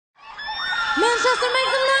Manchester, make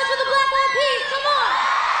some noise for the Black Eyed Peas. Come on.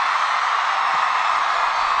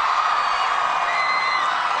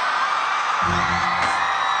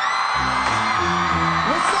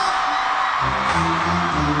 What's up?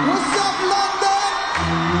 What's up, London?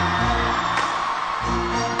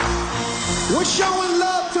 We're showing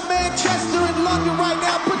love to Manchester and London right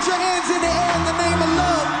now. Put your hands in the air in the name of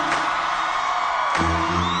love.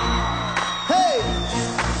 Hey,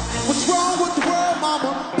 what's wrong with the world,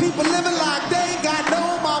 mama? People living like they ain't got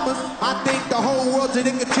no mamas. I think the whole world's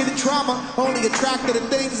addicted to the trauma, only attracted to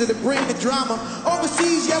things that bring the drama.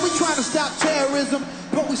 Overseas, yeah, we trying to stop terrorism,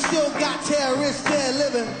 but we still got terrorists there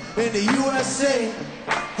living in the USA.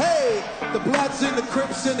 Hey, the Bloods and the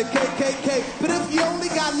Crips and the KKK. But if you only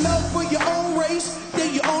got love for your own race,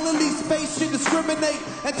 then you only leave space to discriminate.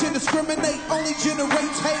 And to discriminate only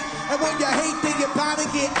generates hate. And when you hate, then you're bound to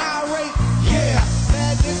get irate. Yeah,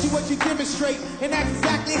 madness is what you demonstrate. And that's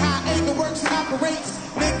exactly how anger works and operates.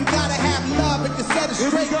 Man, you gotta have love and you set it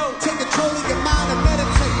straight. Take control of your mind and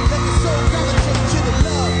meditate. Let your soul gravitate to the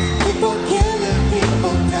love. People killing,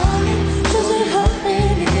 people dying, children hurt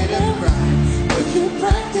and hear them cry. Would you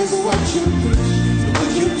practice what you preach?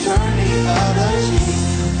 Would you turn the other cheek?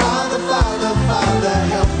 Father, Father, Father,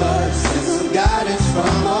 help us. Send some guidance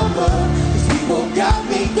from above. These people got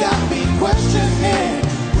me questioning.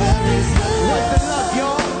 Where is the love? Where's the love,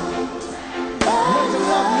 y'all? Where's the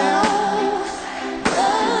love now?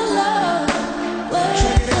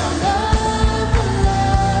 Check it out.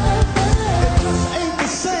 It just ain't the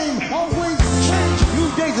same. Always change. New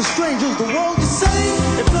days are strangers. The world the same.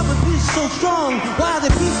 If love and peace is so strong, why are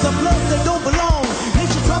there pieces of love that don't belong?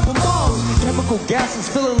 Nature dropping bombs. Chemical gases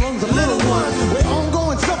filling lungs of little ones. We're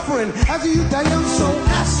ongoing suffering. As you die young, so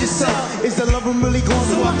ask yourself, is the love really gone?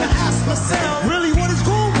 So I can ask myself, really what is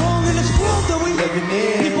going wrong in this world that we living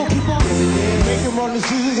in? People keep on living in, making wrong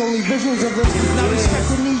decisions, only visions of them. Not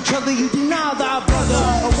respecting each other, you deny thy brother.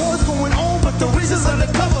 A war's going on, but the reason's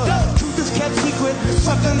undercover. Truth is kept secret,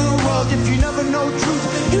 sucked under the rug. If you never know truth,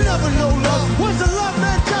 you never know love. Where's the love,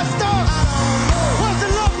 Manchester? Where's the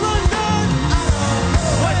love, London?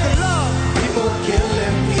 Where's the love? People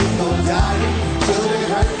killing, people dying, children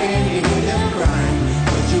hurt and you hear them crying.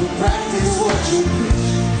 Would you practice what you preach?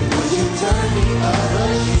 Would you turn the other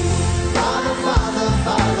cheek? Father, Father,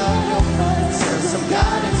 Father, help us. Send some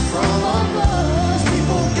guidance from above. These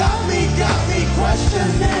people got me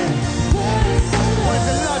questioning. Where is the love? Where's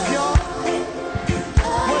the love, y'all?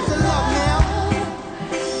 Where's the love now?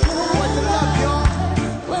 Where's the love, y'all?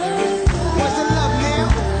 Where's the love now?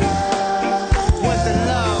 Where's the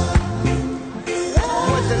love?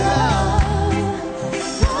 Where's the love?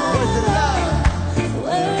 Where's the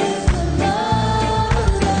love?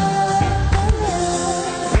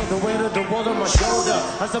 Feel the weight of the world on my shoulder.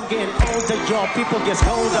 As I'm getting older, y'all people get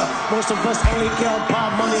colder. Most of us only care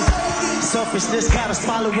about money. Selfishness got us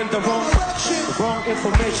following the wrong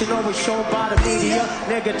information always shown by the media.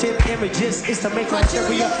 Negative images is the main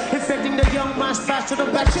criteria. Infecting the young minds faster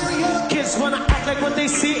than bacteria. Kids wanna act like what they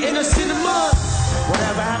see in the cinema.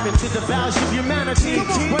 Whatever happened to the values of humanity?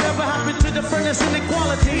 Whatever happened to the fairness and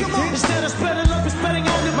equality? Instead of spreading love, we're spreading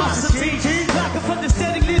animosity. Lack of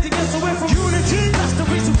understanding leading us away from unity. That's the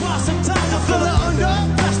reason why sometimes I'm feeling under.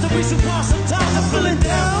 That's the reason why sometimes I'm feeling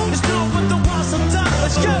down. It's not but the why sometimes.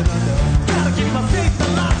 Let's go. Gotta keep my faith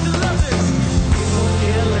alive to love this. People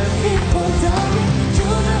killing, people dying,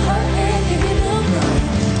 children hurt and you hear them crying.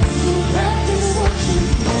 Would you practice what you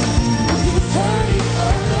preach? Would you turn the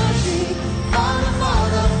other cheek? Father,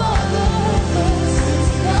 Father, Father, help us. Send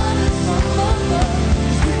some guidance from above.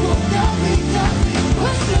 These people got me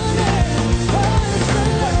questioning. Where is the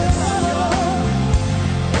love?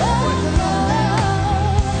 Where is the love?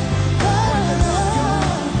 Where is the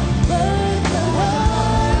love? Where is the love?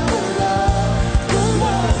 The love?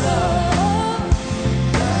 Where's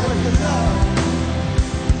the love?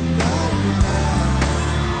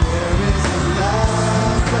 Where is the love?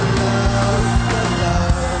 The love? The love?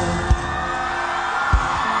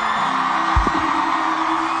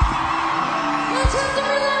 Manchester,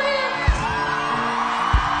 we love you.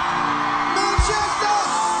 Manchester,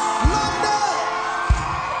 London.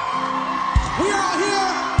 We are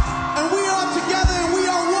here, and we are together, and we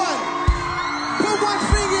are one. Put one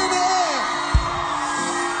finger in the air.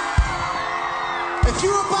 If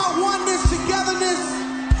you're about oneness, togetherness,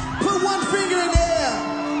 put one finger in the air.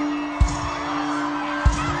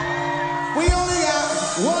 We only got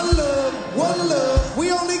one love, one love.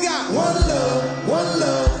 We only got one love, one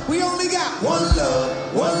love. We only got one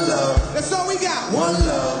love, one love. That's all we got. One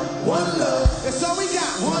love, one love. That's all we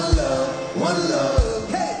got. One love, one love.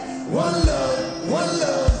 Hey, one love, one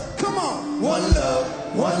love. Come on, one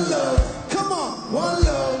love, one love. Come one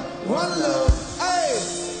love, one love. Hey,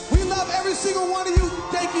 we love every single one of you.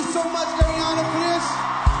 Thank you so much, Ariana, for this.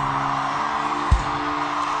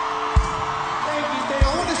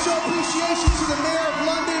 I want to show appreciation to the Mayor of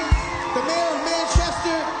London, the Mayor of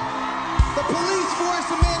Manchester, the police force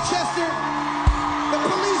of Manchester, the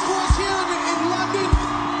police force here in London,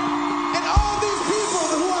 and all these people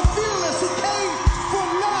who are fearless, who came from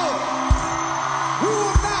love. We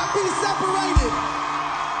will not be separated.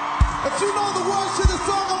 If you know the words to the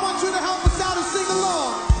song, I want you to help us out and sing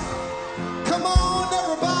along. Come on,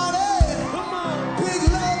 everybody. Come on. Big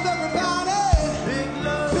love, everybody. Big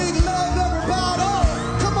love. Big love, everybody.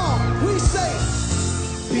 Come on, we say.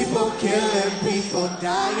 People killing, people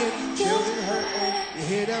dying, children hurting, you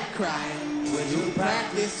hear them crying. Would you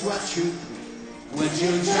practice what you preach? Would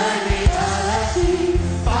you journey all I see?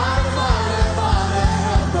 Father, Father,